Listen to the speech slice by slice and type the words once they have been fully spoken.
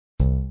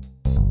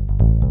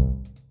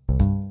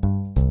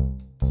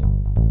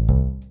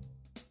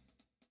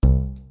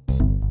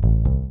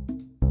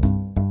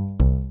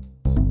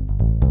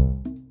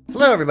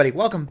Hello everybody,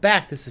 welcome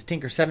back. This is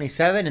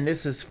Tinker77 and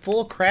this is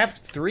FoolCraft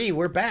 3.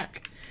 We're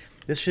back.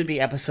 This should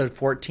be episode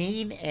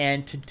 14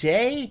 and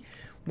today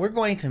we're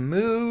going to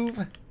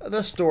move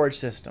the storage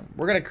system.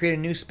 We're going to create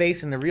a new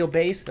space in the real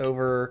base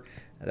over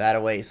that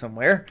away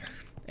somewhere.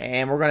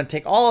 And we're going to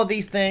take all of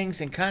these things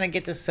and kind of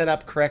get this set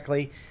up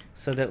correctly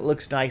so that it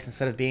looks nice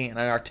instead of being in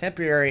our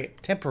temporary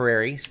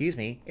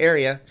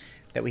area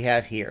that we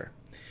have here.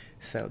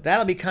 So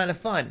that'll be kind of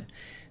fun.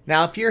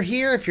 Now, if you're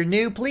here, if you're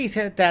new, please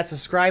hit that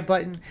subscribe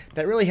button.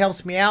 That really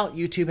helps me out.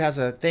 YouTube has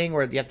a thing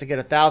where you have to get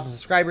 1,000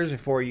 subscribers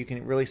before you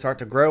can really start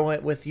to grow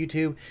it with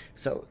YouTube.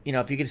 So, you know,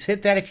 if you could just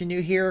hit that if you're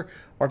new here,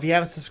 or if you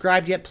haven't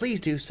subscribed yet,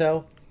 please do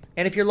so.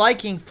 And if you're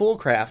liking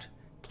FoolCraft,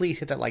 please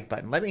hit that like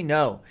button. Let me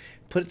know.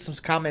 Put some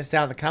comments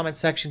down in the comment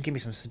section. Give me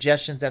some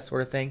suggestions, that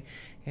sort of thing.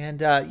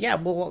 And yeah,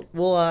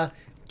 we'll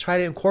try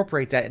to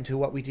incorporate that into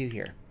what we do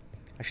here.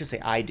 I should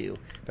say I do,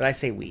 but I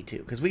say we too,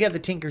 because we have the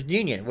Tinkers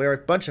Union. We're a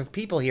bunch of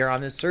people here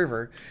on this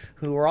server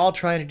who are all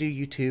trying to do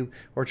YouTube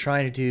or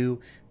trying to do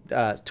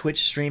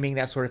Twitch streaming,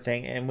 that sort of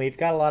thing, and we've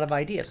got a lot of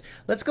ideas.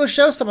 Let's go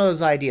show some of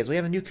those ideas. We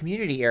have a new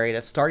community area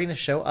that's starting to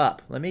show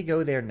up. Let me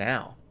go there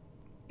now.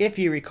 If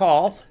you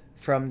recall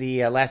from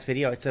the last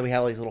video, I said we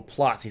have all these little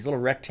plots, these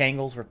little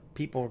rectangles where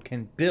people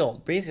can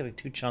build basically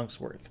 2 chunks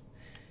worth.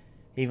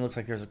 It even looks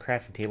like there's a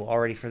crafting table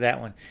already for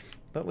that one.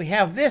 But we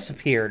have this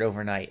appeared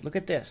overnight. Look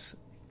at this.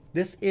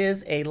 This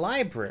is a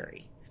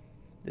library.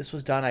 This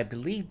was done, I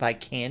believe, by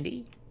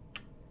Candy.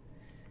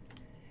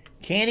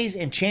 Candy's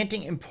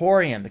Enchanting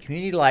Emporium, the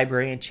community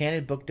library,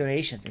 enchanted book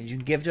donations. And you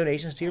can give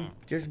donations to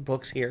your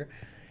books here.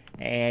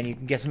 And you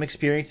can get some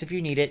experience if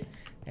you need it.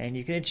 And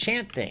you can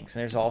enchant things. And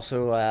there's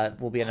also,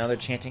 will be another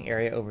enchanting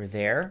area over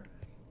there.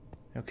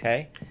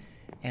 Okay.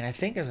 And I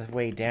think there's a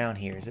way down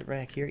here. Is it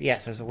right here?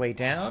 Yes, there's a way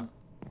down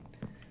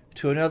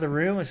to another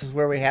room. This is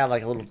where we have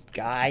like a little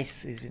guy.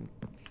 He's been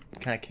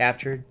kind of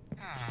captured.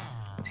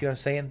 See what I'm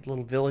saying?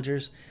 Little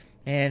villagers.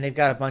 And they've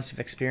got a bunch of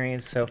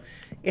experience. So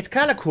it's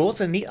kind of cool.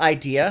 It's a neat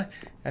idea.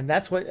 And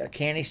that's what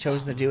Candy's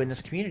chosen to do in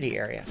this community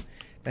area.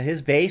 Now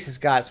his base has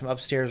got some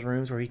upstairs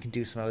rooms where he can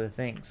do some other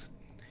things.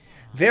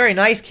 Very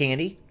nice,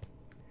 Candy.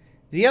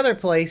 The other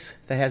place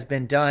that has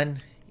been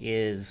done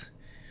is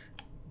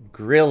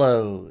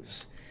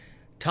Grillo's.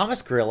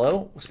 Thomas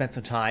Grillo spent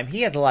some time.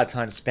 He has a lot of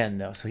time to spend,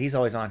 though, so he's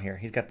always on here.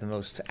 He's got the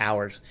most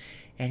hours.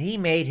 And he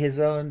made his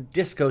own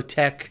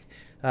DiscoTec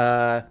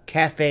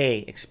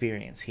cafe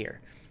experience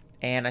here,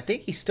 and I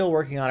think he's still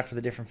working on it for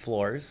the different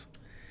floors.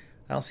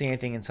 I don't see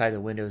anything inside the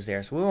windows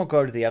there, so we won't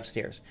go to the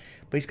upstairs,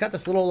 but he's got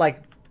this little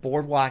like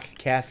boardwalk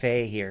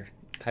cafe here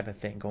type of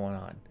thing going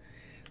on.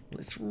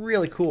 It's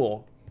really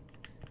cool.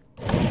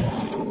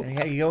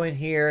 And you go in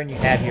here and you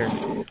have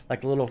your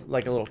like a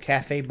little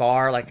cafe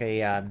bar, like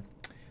a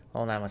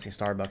well, not I want to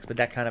say Starbucks, but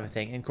that kind of a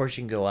thing. And of course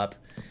you can go up.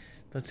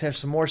 Let's have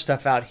some more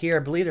stuff out here. I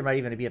believe there might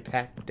even be a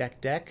pack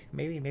deck.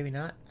 Maybe, maybe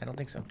not. I don't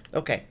think so.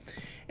 Okay.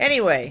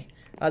 Anyway,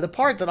 the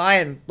part that I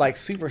am like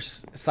super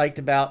psyched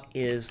about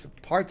is the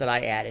part that I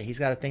added. He's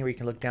got a thing where you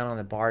can look down on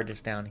the bar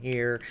just down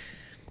here.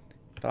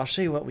 But I'll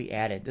show you what we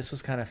added. This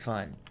was kind of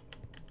fun.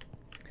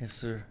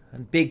 It's a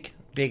big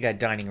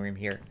dining room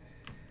here.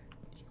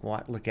 You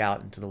can look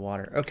out into the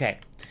water. Okay.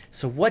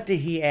 So what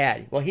did he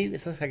add? Well, like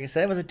I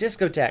said, it was a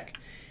DiscoTec.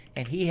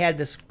 And he had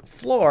this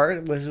floor.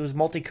 It was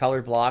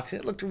multicolored blocks.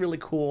 It looked really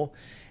cool.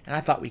 And I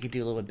thought we could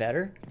do a little bit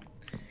better.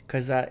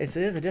 Because it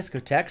is a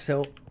DiscoTec.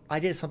 So I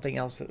did something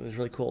else that was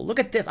really cool. Look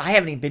at this. I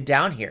haven't even been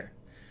down here.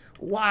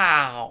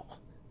 Wow.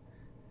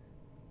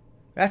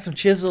 That's some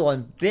chisel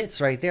and bits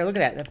right there. Look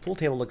at that. That pool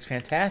table looks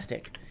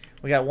fantastic.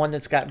 We got one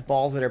that's got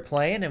balls that are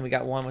playing. And we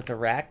got one with the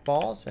rack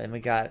balls. And we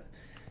got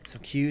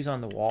some cues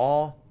on the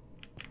wall.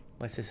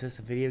 What's this? Is this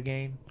a video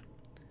game?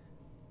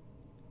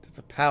 It's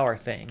a power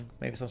thing.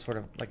 Maybe some sort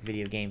of like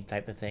video game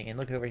type of thing. And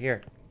look over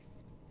here.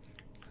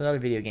 It's another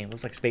video game.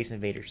 Looks like Space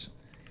Invaders.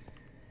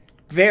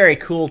 Very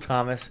cool,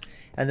 Thomas.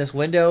 And this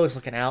window is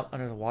looking out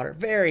under the water.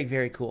 Very,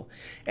 very cool.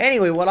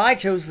 Anyway, what I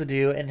chose to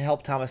do and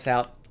help Thomas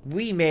out,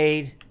 we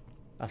made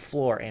a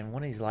floor. And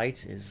one of these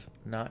lights is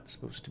not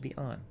supposed to be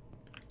on.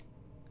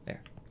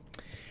 There.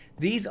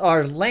 These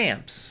are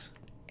lamps.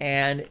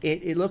 And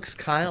it looks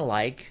kind of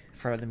like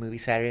from the movie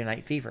Saturday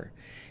Night Fever.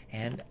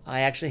 And I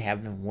actually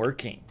have them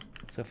working.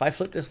 So if I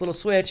flip this little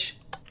switch,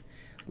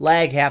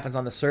 lag happens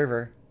on the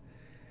server.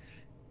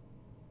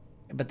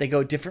 But they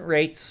go different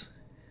rates.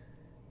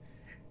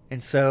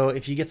 And so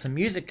if you get some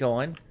music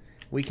going,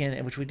 we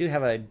can, which we do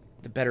have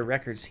the better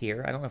records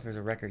here. I don't know if there's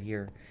a record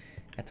here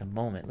at the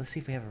moment. Let's see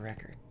if we have a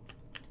record.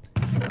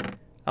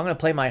 I'm going to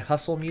play my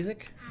hustle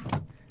music.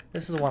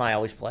 This is the one I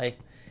always play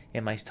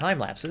in my time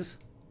lapses.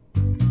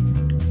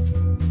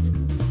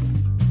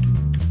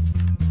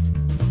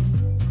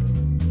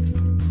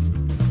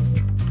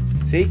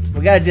 See,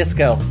 we got a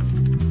disco.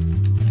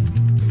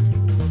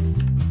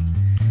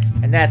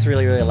 And that's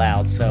really, really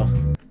loud, so.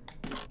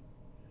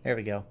 There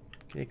we go.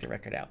 Take the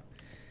record out.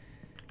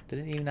 Did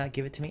it even not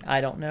give it to me? I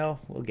don't know.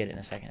 We'll get it in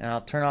a second. And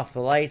I'll turn off the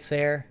lights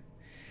there.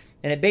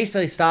 And it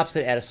basically stops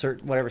it at a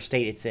certain, whatever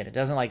state it's in. It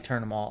doesn't like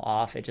turn them all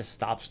off. It just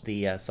stops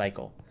the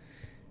cycle.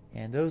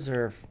 And those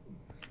are,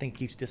 I think,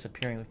 keeps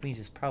disappearing, which means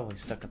it's probably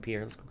stuck up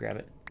here. Let's go grab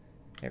it.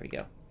 There we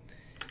go.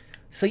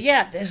 So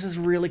yeah, this is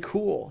really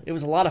cool. It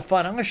was a lot of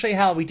fun. I'm going to show you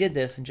how we did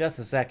this in just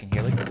a second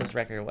here. Let me put this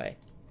record away.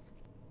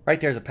 Right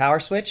there's a power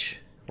switch.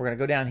 We're going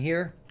to go down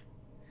here.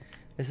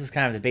 This is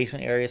kind of the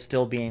basement area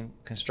still being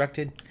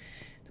constructed.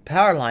 The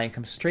power line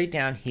comes straight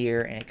down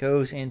here and it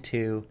goes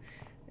into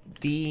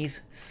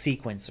these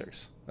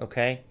sequencers,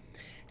 okay?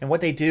 And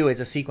what they do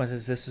is a sequence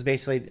is, this is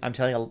basically, I'm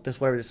telling you,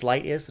 this whatever this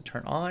light is to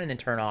turn on and then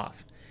turn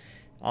off.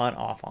 On,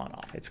 off, on,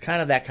 off. It's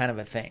kind of that kind of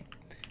a thing.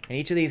 And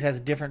each of these has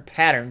a different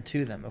pattern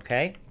to them,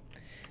 okay?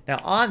 Now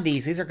on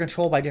these are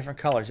controlled by different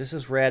colors. This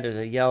is red, there's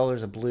a yellow,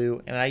 there's a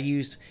blue, and I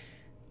used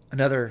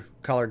another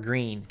color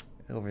green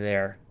over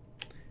there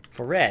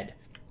for red.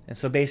 And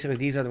so basically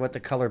these are what the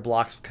color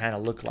blocks kind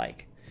of look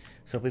like.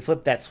 So if we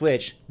flip that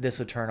switch, this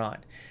would turn on.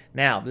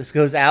 Now this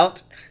goes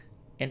out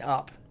and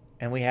up,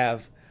 and we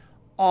have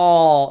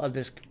all of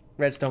this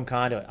redstone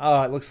conduit.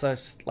 Oh, it looks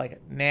like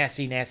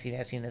nasty, nasty,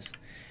 nastiness.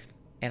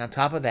 And on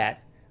top of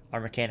that are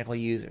mechanical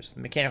users.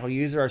 The mechanical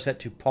users are set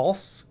to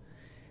pulse,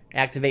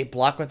 activate,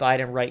 block with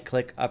item, right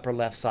click, upper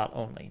left slot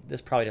only.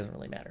 This probably doesn't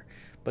really matter,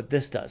 but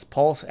this does.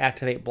 Pulse,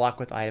 activate, block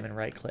with item, and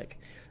right click.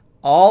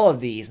 All of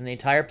these in the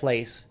entire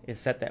place is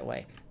set that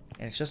way.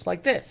 And it's just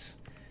like this.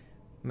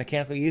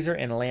 Mechanical user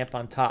and a lamp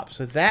on top.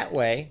 So that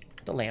way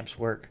the lamps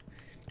work.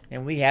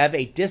 And we have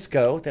a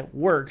disco that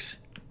works.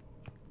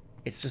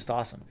 It's just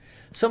awesome.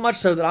 So much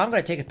so that I'm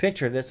going to take a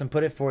picture of this and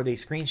put it for the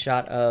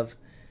screenshot of,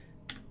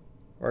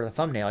 or the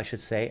thumbnail I should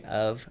say,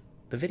 of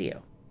the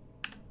video.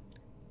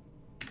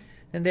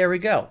 And there we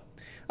go.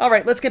 All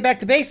right, let's get back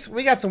to base.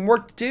 We got some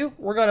work to do.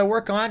 We're going to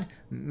work on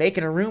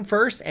making a room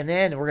first, and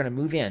then we're going to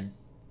move in.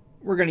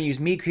 We're going to use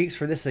meat creeps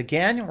for this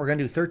again. We're going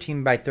to do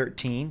 13 by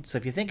 13. So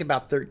if you think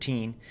about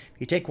 13, if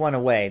you take one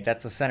away,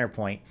 that's the center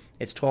point.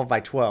 It's 12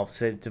 by 12.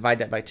 So divide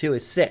that by 2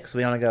 is 6. So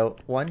we want to go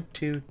 1,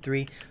 2,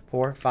 3,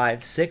 4,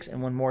 5, 6,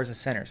 and one more is the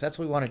center. So that's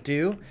what we want to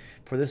do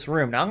for this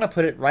room. Now I'm going to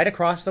put it right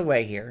across the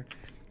way here.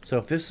 So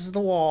if this is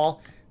the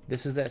wall,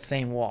 this is that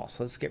same wall.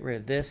 So let's get rid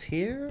of this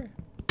here.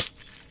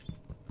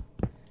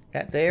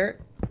 That there.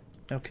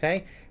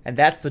 Okay. And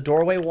that's the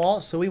doorway wall.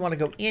 So we want to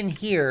go in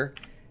here.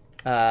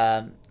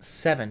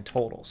 7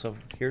 total. So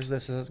here's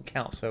this. It doesn't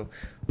count. So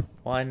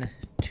 1,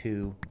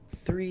 2,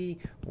 3,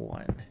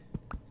 1,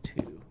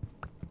 2,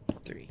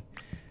 3,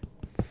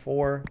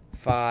 4,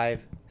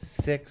 5,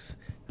 6,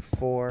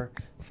 4,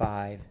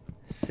 5,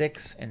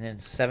 6, and then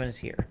 7 is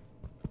here.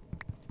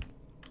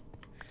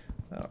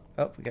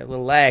 Oh, we got a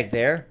little lag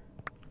there.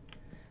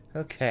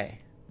 Okay.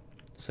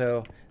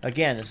 So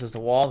again, this is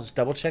the wall. Just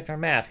double check our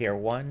math here.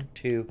 1,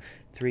 2,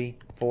 3,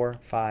 4,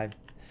 5,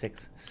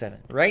 6, 7.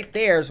 Right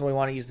there is where we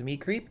want to use the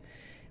meat creep.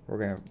 We're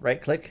going to right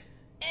click.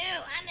 Ooh,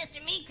 I'm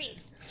Mr. Meat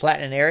Creeps.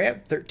 Flatten an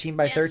area, 13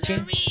 by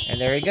 13. Yes,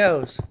 and there he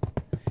goes.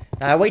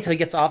 Now I wait till he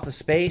gets off the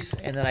space,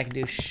 and then I can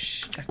do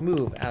I can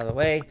move out of the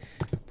way.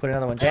 Put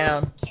another one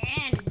down.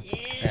 Can do.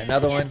 And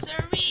another one.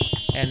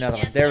 And another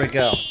one. There we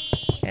go.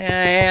 Sirree.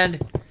 And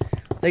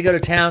they go to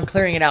town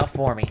clearing it out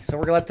for me. So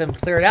we're going to let them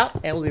clear it out,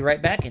 and we'll be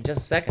right back in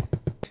just a second.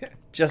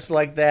 Just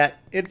like that.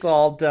 It's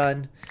all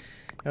done.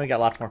 And we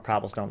got lots more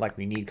cobblestone, like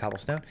we need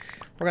cobblestone.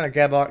 We're going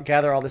to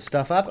gather all this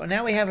stuff up. And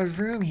now we have a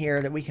room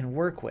here that we can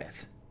work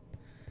with.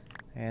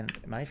 And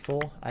am I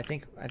full? I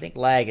think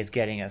lag is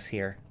getting us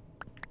here.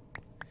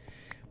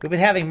 We've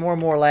been having more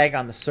and more lag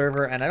on the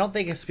server, and I don't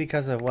think it's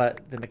because of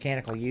what the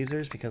mechanical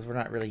users, because we're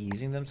not really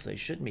using them, so they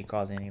shouldn't be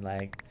causing any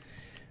lag.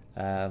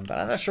 But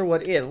I'm not sure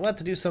what is. We'll have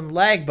to do some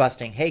lag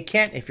busting. Hey,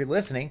 Kent, if you're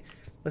listening,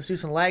 let's do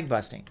some lag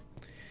busting.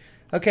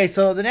 Okay,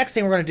 so the next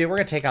thing we're going to do, we're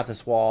going to take out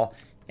this wall,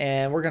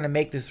 and we're going to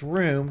make this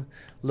room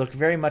look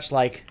very much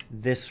like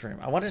this room.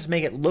 I want to just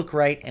make it look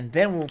right, and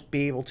then we'll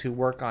be able to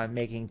work on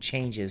making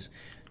changes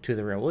to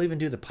the room. We'll even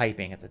do the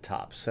piping at the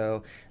top.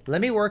 So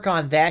let me work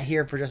on that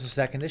here for just a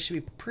second. This should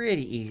be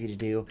pretty easy to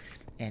do,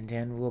 and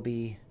then we'll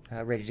be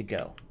ready to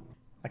go.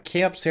 I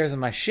came upstairs in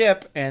my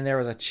ship, and there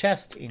was a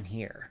chest in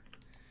here.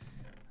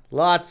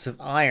 Lots of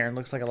iron.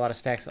 Looks like a lot of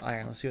stacks of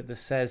iron. Let's see what this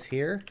says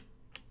here.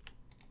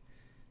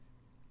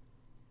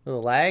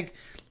 Little lag.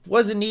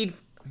 Was a need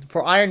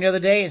for iron the other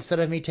day. Instead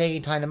of me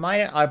taking time to mine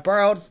it, I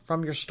borrowed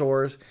from your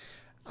stores.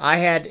 I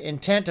had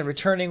intent of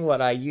returning what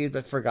I used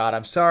but forgot.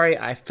 I'm sorry.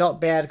 I felt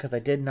bad because I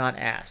did not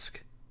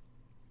ask.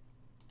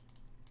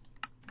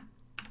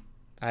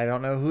 I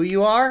don't know who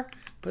you are,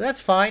 but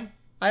that's fine.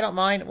 I don't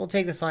mind. We'll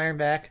take this iron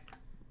back.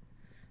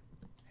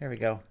 There we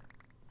go.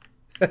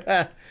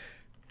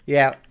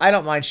 Yeah, I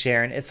don't mind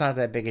sharing. It's not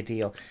that big a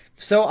deal.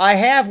 So I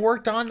have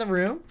worked on the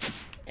room,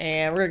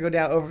 and we're going to go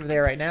down over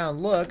there right now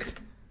and look.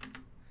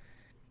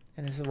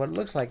 And this is what it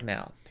looks like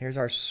now. Here's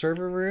our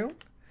server room,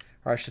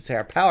 or I should say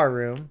our power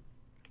room.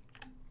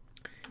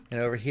 And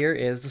over here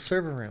is the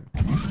server room.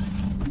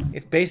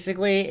 It's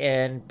basically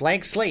a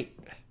blank slate.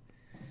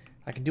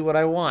 I can do what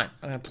I want.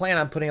 I'm going to plan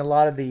on putting a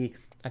lot of the,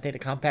 I think, the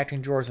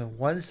compacting drawers on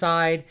one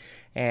side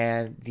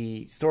and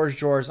the storage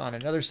drawers on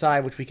another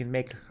side, which we can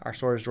make our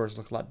storage drawers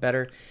look a lot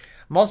better.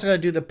 I'm also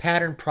going to do the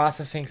pattern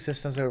processing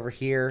systems over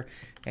here,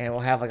 and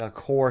we'll have like a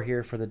core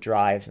here for the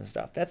drives and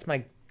stuff. That's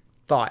my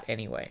thought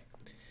anyway.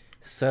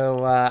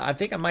 So I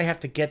think I might have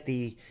to get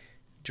the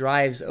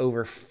drives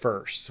over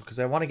first because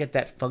I want to get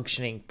that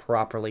functioning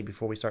properly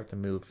before we start the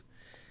move.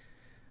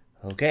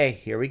 Okay,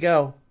 here we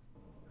go.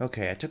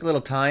 Okay, I took a little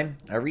time.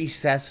 I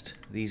recessed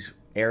these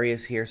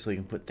areas here so we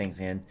can put things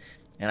in.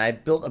 And I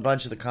built a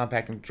bunch of the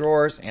compacting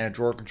drawers and a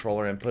drawer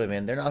controller and put them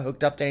in. They're not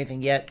hooked up to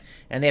anything yet,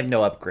 and they have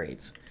no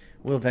upgrades.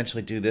 We'll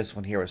eventually do this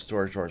one here with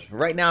storage drawers. But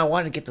right now I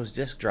wanted to get those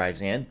disk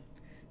drives in.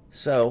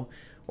 So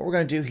what we're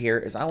going to do here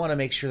is I want to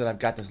make sure that I've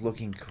got this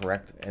looking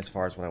correct as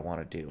far as what I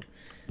want to do.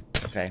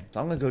 Okay, so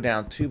I'm going to go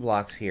down 2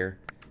 blocks here.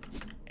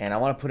 And I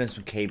want to put in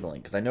some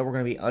cabling because I know we're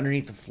going to be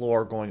underneath the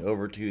floor going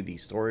over to the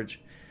storage.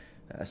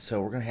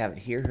 So we're going to have it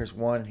here. Here's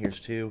 1,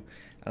 here's 2.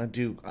 I'm going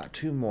to do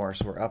 2 more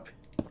so we're up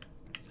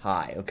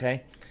high,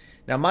 okay?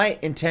 Now my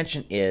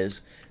intention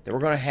is that we're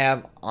going to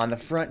have on the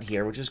front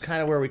here, which is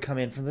kind of where we come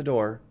in from the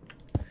door,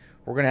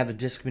 we're going to have the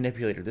disk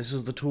manipulator. This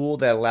is the tool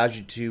that allows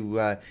you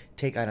to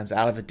take items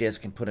out of a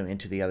disk and put them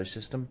into the other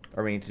system,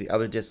 or into the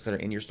other disks that are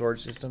in your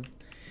storage system.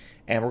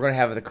 And we're going to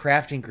have the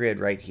crafting grid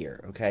right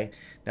here, okay?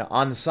 Now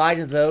on the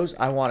sides of those,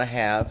 I want to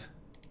have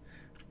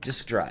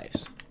disk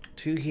drives.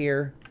 2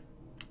 here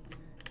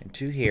and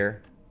 2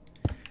 here.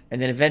 And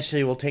then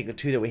eventually we'll take the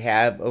 2 that we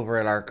have over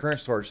at our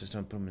current storage system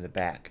and put them in the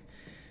back.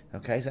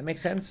 Okay, does that make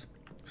sense?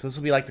 So this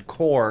will be like the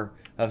core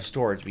of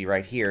storage will be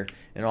right here,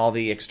 and all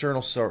the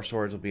external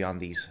storage will be on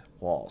these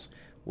walls.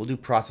 We'll do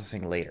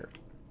processing later.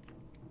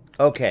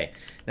 Okay,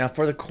 now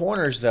for the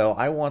corners though,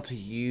 I want to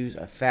use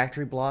a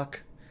factory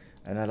block,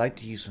 and I'd like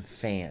to use some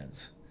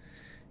fans.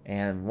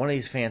 And one of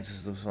these fans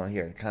is this one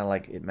here. It kind of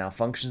like it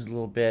malfunctions a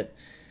little bit,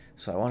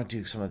 so I want to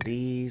do some of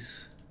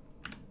these.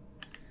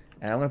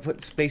 And I'm going to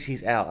put space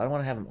these out. I don't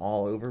want to have them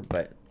all over,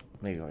 but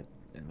maybe one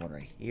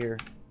right here.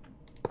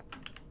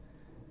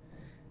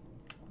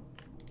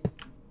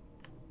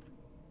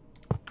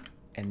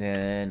 And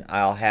then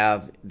I'll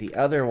have the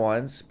other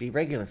ones be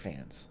regular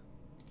fans.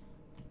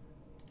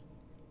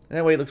 And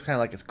that way it looks kind of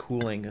like it's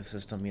cooling the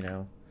system, you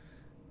know.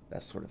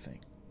 That sort of thing.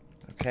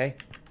 Okay.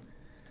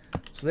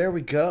 So there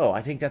we go.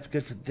 I think that's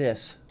good for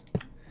this.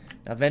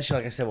 Now eventually,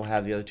 like I said, we'll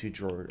have the other 2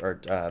 drawer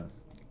or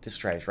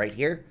disk drives right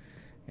here.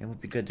 And we'll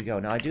be good to go.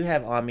 Now I do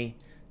have on me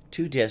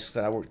 2 disks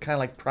that I were kind of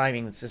like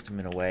priming the system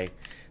in a way.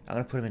 I'm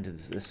going to put them into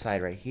this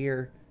side right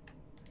here.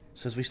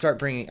 So as we start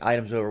bringing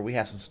items over, we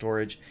have some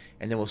storage,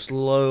 and then we'll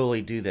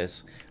slowly do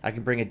this. I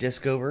can bring a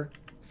disk over,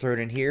 throw it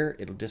in here,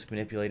 it'll disk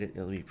manipulate it,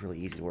 it'll be really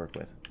easy to work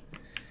with.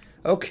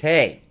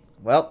 Okay,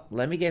 well,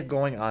 let me get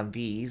going on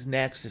these.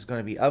 Next is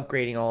going to be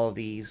upgrading all of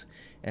these,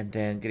 and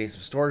then getting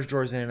some storage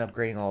drawers in and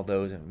upgrading all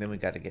those, and then we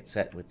got to get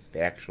set with the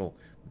actual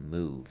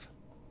move.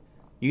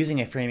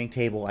 Using a framing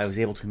table, I was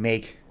able to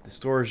make the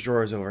storage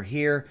drawers over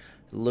here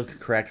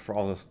look correct for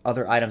all those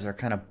other items that are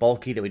kind of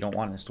bulky that we don't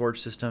want in the storage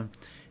system.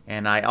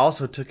 And I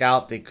also took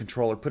out the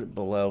controller, put it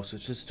below, so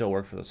it should still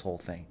work for this whole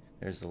thing.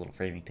 There's the little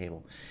framing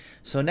table.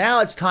 So now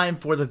it's time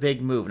for the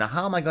big move. Now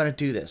how am I going to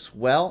do this?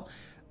 Well,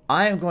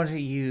 I am going to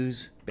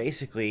use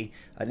basically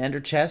an ender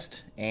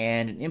chest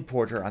and an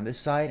importer on this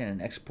side and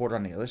an exporter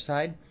on the other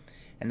side.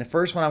 And the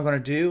first one I'm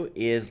going to do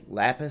is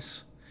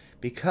lapis,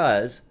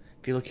 because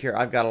if you look here,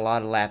 I've got a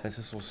lot of lapis.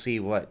 This will see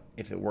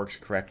if it works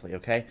correctly,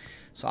 okay?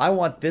 So I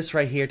want this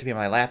right here to be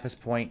my lapis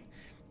point.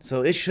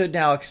 So it should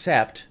now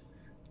accept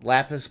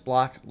lapis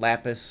block,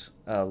 lapis,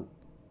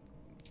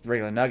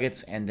 regular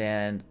nuggets, and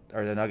then,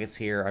 or the nuggets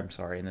here, I'm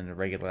sorry, and then the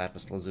regular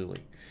lapis lazuli.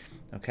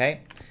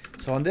 Okay?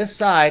 So on this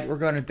side, we're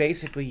going to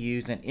basically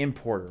use an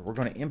importer. We're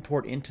going to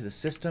import into the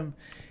system,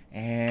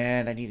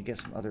 and I need to get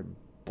some other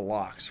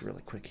blocks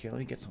really quick here. Let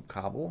me get some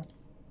cobble.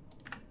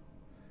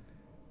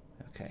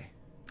 Okay.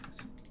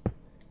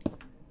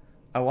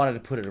 I wanted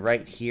to put it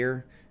right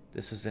here.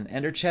 This is an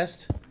ender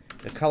chest.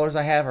 The colors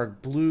I have are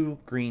blue,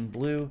 green,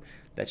 blue.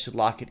 That should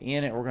lock it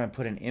in, and we're going to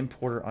put an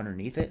importer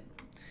underneath it.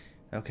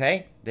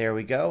 Okay, there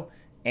we go.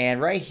 And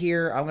right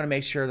here, I'm going to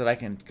make sure that I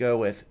can go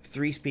with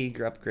 3 speed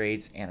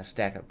upgrades and a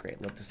stack upgrade.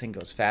 Let this thing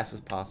go as fast as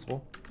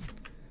possible.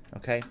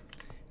 Okay,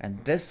 and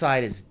this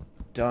side is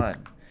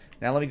done.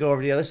 Now let me go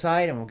over to the other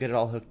side, and we'll get it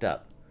all hooked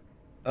up.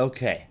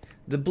 Okay,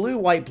 the blue,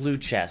 white, blue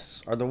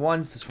chests are the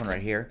ones, this one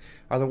right here,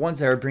 are the ones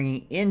that are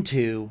bringing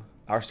into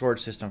our storage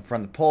system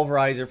from the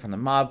pulverizer, from the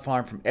mob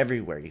farm, from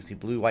everywhere. You can see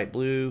blue, white,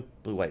 blue,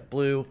 blue, white,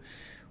 blue.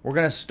 We're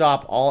going to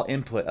stop all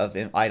input of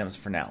items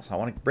for now. So I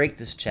want to break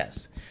this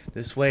chest.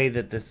 This way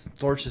that this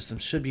storage system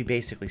should be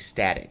basically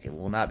static. It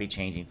will not be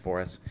changing for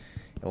us.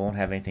 It won't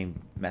have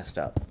anything messed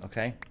up.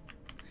 Okay?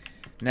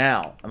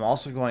 Now, I'm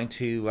also going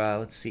to,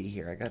 let's see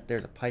here.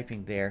 There's a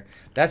piping there.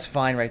 That's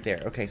fine right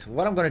there. Okay, so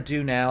what I'm going to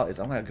do now is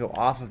I'm going to go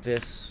off of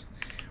this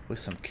with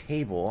some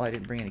cable. I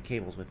didn't bring any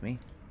cables with me.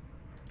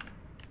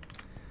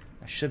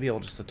 I should be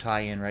able just to tie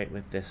in right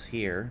with this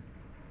here.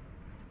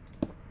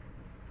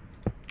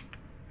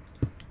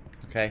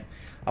 Okay,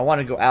 I want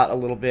to go out a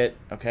little bit,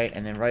 okay,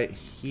 and then right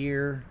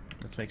here,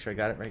 let's make sure I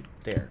got it right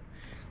there.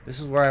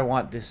 This is where I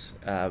want this,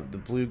 the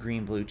blue,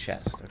 green, blue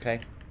chest, okay?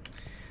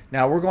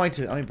 Now we're going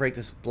to, let me break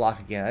this block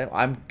again.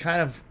 I'm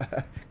kind of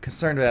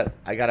concerned that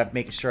I got to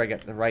make sure I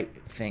get the right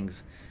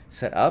things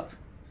set up.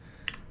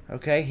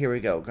 Okay, here we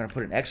go. We're going to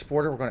put an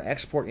exporter. We're going to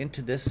export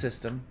into this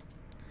system.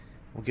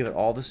 We'll give it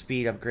all the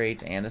speed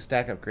upgrades and the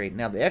stack upgrade.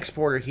 Now the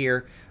exporter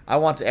here, I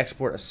want to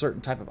export a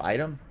certain type of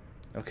item.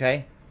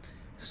 Okay,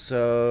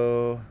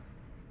 so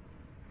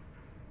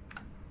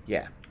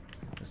yeah,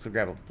 let's go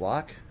grab a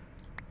block.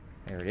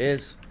 There it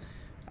is.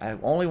 I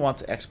only want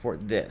to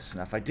export this.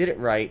 Now if I did it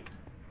right,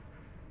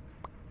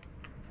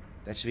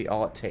 that should be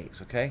all it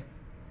takes, okay?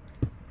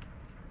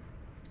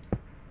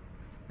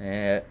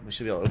 And we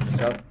should be able to open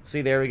this up.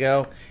 See, there we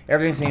go.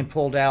 Everything's being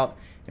pulled out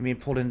and being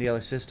pulled into the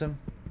other system.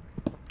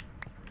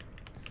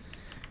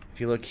 If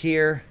you look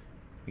here,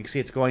 you can see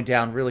it's going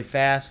down really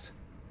fast.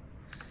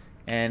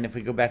 And if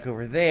we go back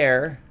over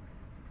there,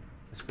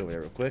 let's go over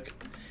there real quick.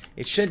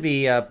 It should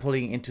be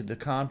pulling into the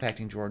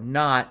compacting drawer,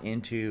 not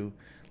into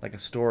like a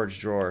storage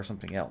drawer or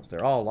something else.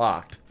 They're all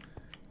locked.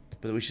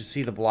 But we should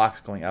see the blocks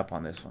going up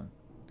on this one.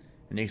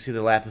 And you can see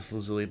the lapis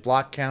lazuli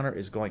block counter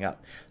is going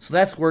up. So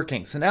that's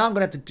working. So now I'm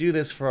going to have to do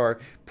this for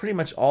pretty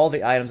much all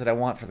the items that I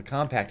want for the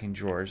compacting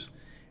drawers.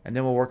 And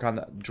then we'll work on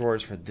the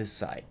drawers for this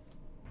side.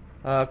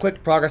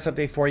 Quick progress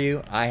update for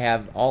you. I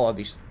have all of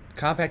these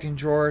compacting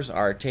drawers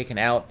are taken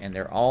out and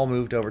they're all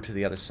moved over to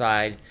the other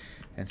side.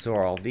 And so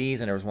are all these,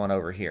 and there was one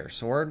over here.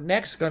 So we're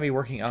next going to be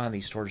working on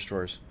these storage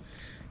drawers.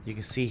 You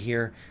can see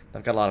here,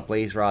 I've got a lot of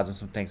blaze rods and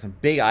some things, some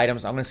big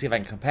items. I'm going to see if I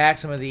can compact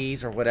some of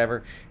these or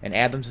whatever and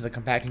add them to the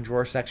compacting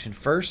drawer section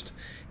first.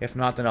 If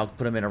not, then I'll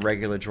put them in a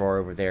regular drawer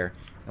over there,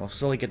 and we'll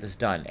slowly get this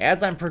done.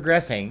 As I'm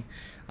progressing,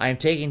 I am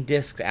taking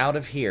disks out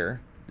of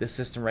here, this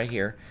system right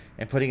here,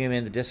 and putting them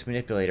in the disk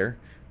manipulator,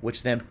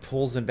 which then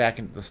pulls them back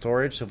into the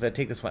storage. So if I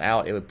take this one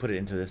out, it would put it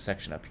into this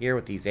section up here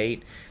with these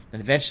 8.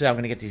 And eventually I'm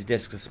going to get these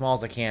disks as small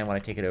as I can when I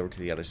take it over to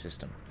the other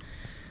system.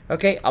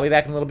 Okay, I'll be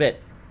back in a little bit.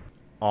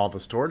 All the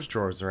storage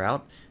drawers are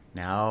out.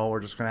 Now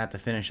we're just going to have to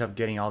finish up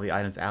getting all the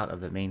items out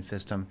of the main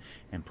system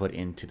and put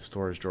into the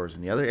storage drawers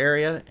in the other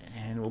area,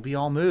 and we'll be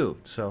all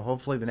moved. So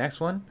hopefully the next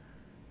one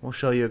will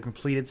show you a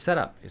completed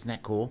setup. Isn't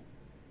that cool?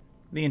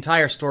 The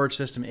entire storage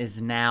system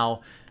is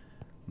now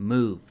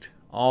moved.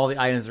 All the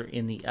items are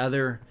in the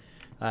other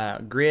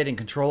grid and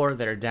controller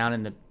that are down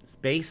in the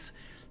space.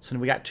 So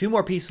we got 2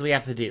 more pieces we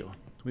have to do.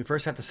 We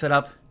first have to set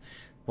up,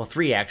 well,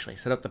 3 actually.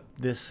 Set up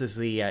this is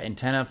the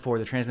antenna for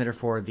the transmitter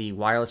for the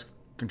wireless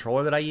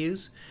controller that I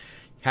use.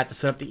 You have to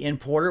set up the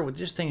importer. Well,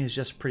 this thing is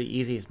just pretty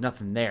easy. It's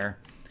nothing there.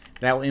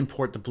 That will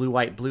import the blue,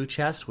 white, blue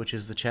chest, which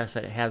is the chest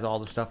that has all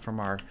the stuff from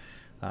our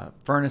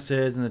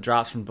furnaces and the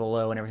drops from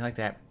below and everything like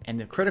that. And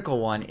the critical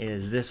one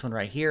is this one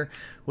right here,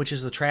 which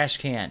is the trash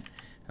can.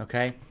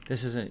 Okay,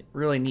 this is a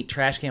really neat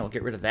trash can. We'll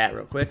get rid of that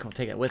real quick. We'll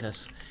take it with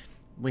us.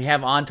 We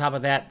have on top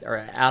of that,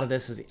 or out of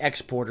this, is the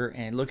exporter.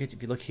 And look at,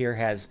 if you look here,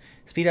 has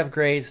speed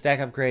upgrades, stack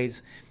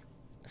upgrades,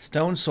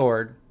 stone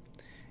sword,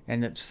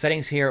 and the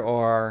settings here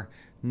are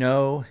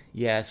no,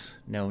 yes,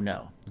 no,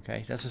 no.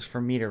 Okay, that's just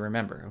for me to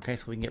remember. Okay,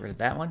 so we can get rid of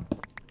that one,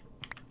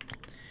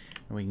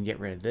 and we can get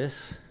rid of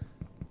this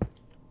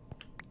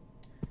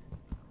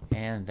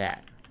and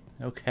that.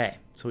 Okay,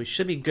 so we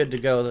should be good to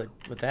go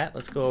with that.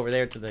 Let's go over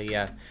there to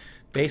the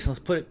base and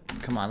let's put it.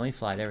 Come on, let me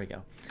fly. There we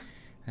go.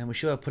 And we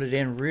should have put it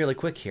in really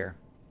quick here.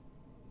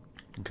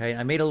 Okay,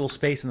 I made a little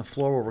space in the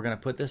floor where we're going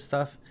to put this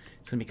stuff.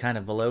 It's going to be kind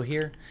of below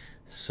here.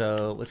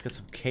 So let's get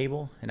some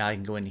cable, and now I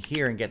can go into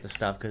here and get the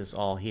stuff because it's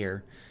all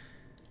here.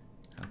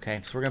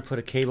 Okay, so we're going to put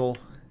a cable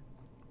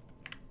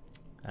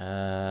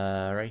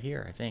right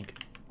here, I think.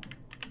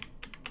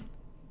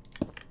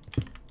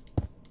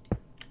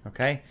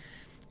 Okay,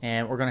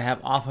 and we're going to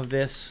have off of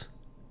this,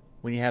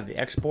 when you have the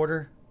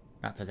exporter,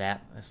 not to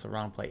that, that's the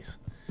wrong place.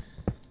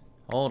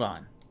 Hold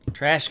on.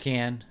 Trash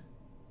can,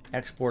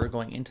 exporter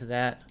going into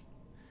that.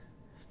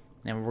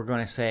 And we're going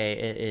to say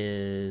it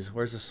is,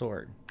 where's the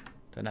sword?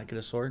 Did I not get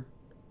a sword?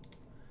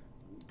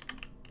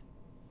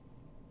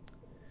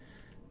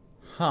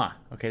 Huh.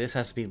 Okay, this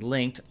has to be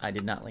linked. I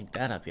did not link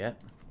that up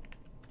yet.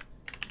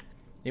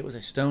 It was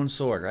a stone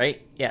sword,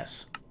 right?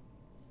 Yes.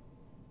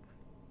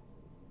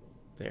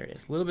 There it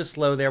is. A little bit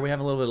slow there. We have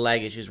a little bit of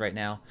lag issues right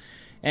now.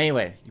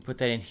 Anyway, you put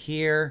that in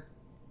here.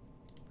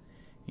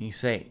 And you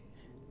say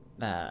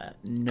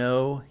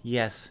no,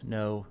 yes,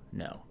 no,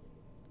 no.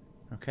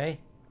 Okay.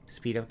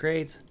 Speed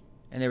upgrades.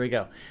 And there we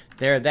go.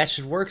 There, that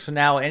should work. So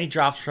now any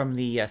drops from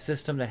the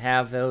system that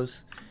have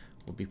those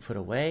will be put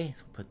away.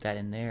 So put that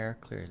in there.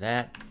 Clear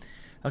that.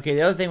 Okay,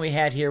 the other thing we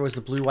had here was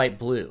the blue, white,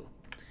 blue.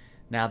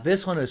 Now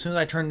this one, as soon as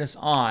I turn this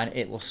on,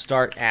 it will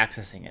start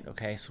accessing it.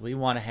 Okay, so we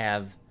want to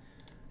have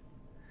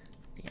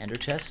the ender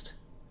chest.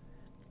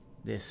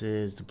 This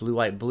is the blue,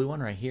 white, blue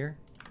one right here.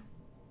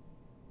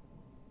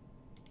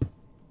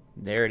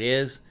 There it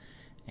is.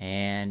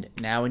 And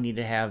now we need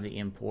to have the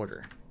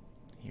importer.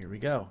 Here we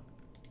go.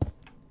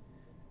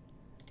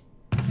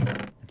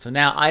 And so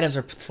now items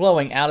are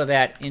flowing out of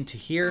that into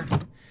here.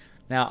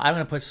 Now I'm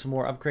going to put some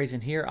more upgrades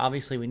in here.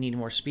 Obviously we need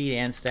more speed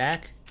and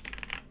stack.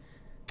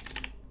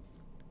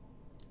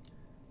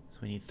 So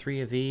we need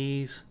 3 of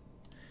these.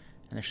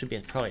 And there should be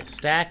probably a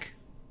stack.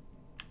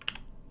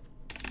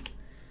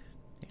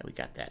 Yeah, we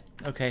got that.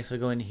 Okay, so we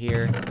go in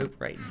here. Oop,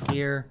 right in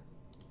here.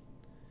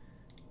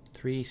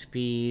 3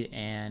 speed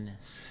and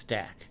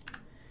stack.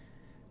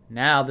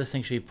 Now this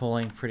thing should be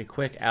pulling pretty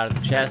quick out of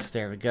the chest.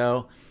 There we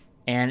go.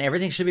 And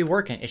everything should be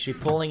working. It should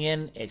be pulling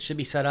in. It should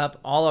be set up.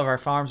 All of our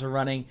farms are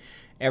running.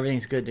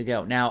 Everything's good to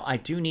go. Now, I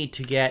do need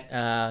to get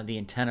the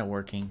antenna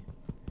working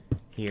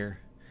here.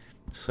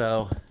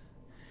 So,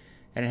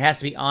 and it has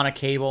to be on a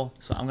cable.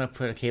 So I'm going to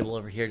put a cable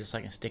over here just so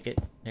I can stick it.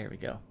 There we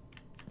go.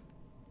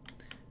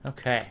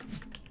 Okay.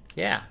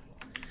 Yeah.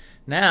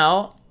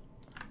 Now,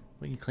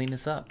 we can clean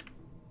this up.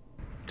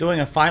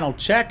 Doing a final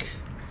check.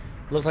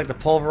 Looks like the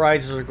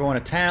pulverizers are going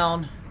to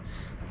town.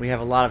 We have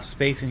a lot of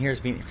space in here. It's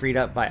being freed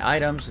up by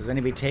items. Is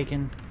anybody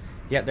taken?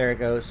 Yep, there it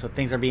goes. So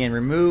things are being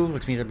removed,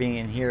 which means they're being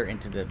in here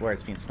into the where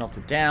it's being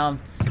smelted down.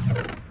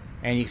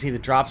 And you can see the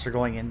drops are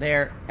going in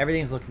there.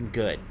 Everything's looking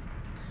good.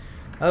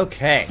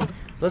 Okay, so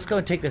let's go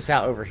and take this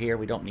out over here.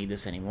 We don't need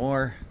this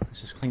anymore.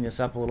 Let's just clean this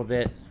up a little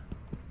bit.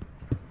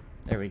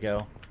 There we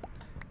go.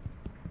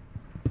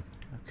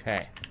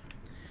 Okay.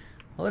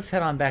 Well, let's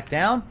head on back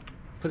down.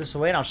 Put this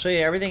away, and I'll show you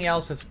everything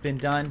else that's been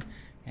done.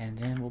 And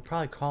then we'll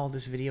probably call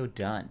this video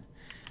done.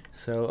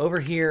 So over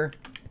here,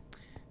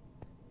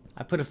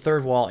 I put a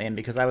third wall in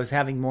because I was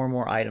having more and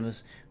more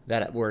items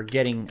that were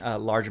getting a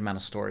large amount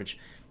of storage.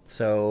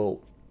 So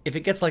if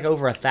it gets like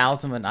over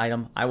 1,000 of an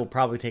item, I will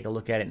probably take a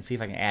look at it and see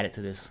if I can add it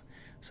to this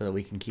so that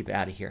we can keep it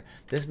out of here.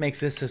 This makes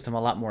this system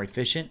a lot more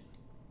efficient.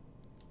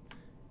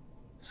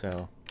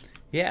 So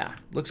yeah,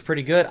 looks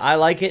pretty good. I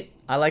like it.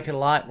 I like it a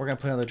lot. We're going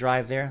to put another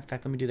drive there. In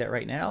fact, let me do that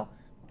right now.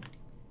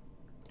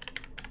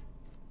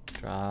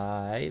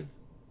 Drive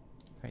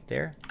right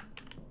there.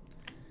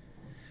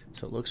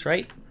 So it looks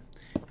right.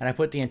 And I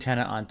put the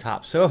antenna on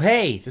top. So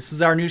hey, this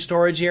is our new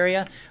storage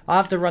area. I'll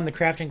have to run the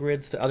crafting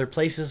grids to other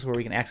places where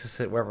we can access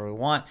it wherever we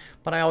want.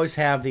 But I always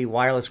have the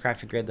wireless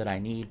crafting grid that I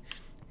need.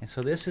 And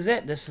so this is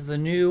it. This is the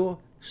new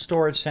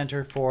storage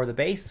center for the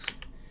base.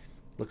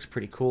 Looks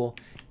pretty cool.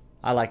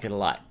 I like it a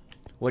lot.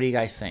 What do you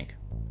guys think?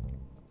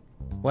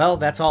 Well,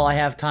 that's all I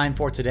have time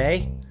for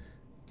today.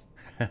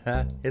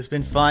 It's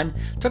been fun.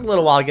 Took a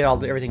little while to get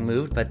everything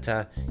moved,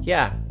 but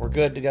yeah, we're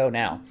good to go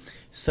now.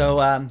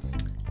 So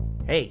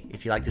hey,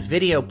 if you like this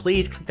video,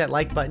 please click that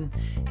like button.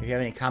 If you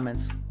have any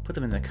comments, put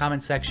them in the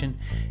comment section.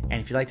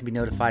 And if you'd like to be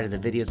notified of the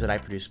videos that I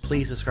produce,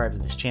 please subscribe to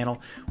this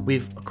channel.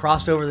 We've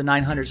crossed over the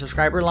 900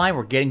 subscriber line.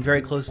 We're getting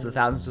very close to the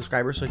 1,000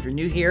 subscribers. So if you're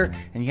new here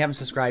and you haven't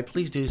subscribed,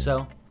 please do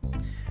so.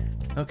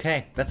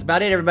 Okay, that's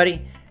about it,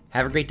 everybody.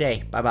 Have a great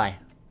day. Bye-bye.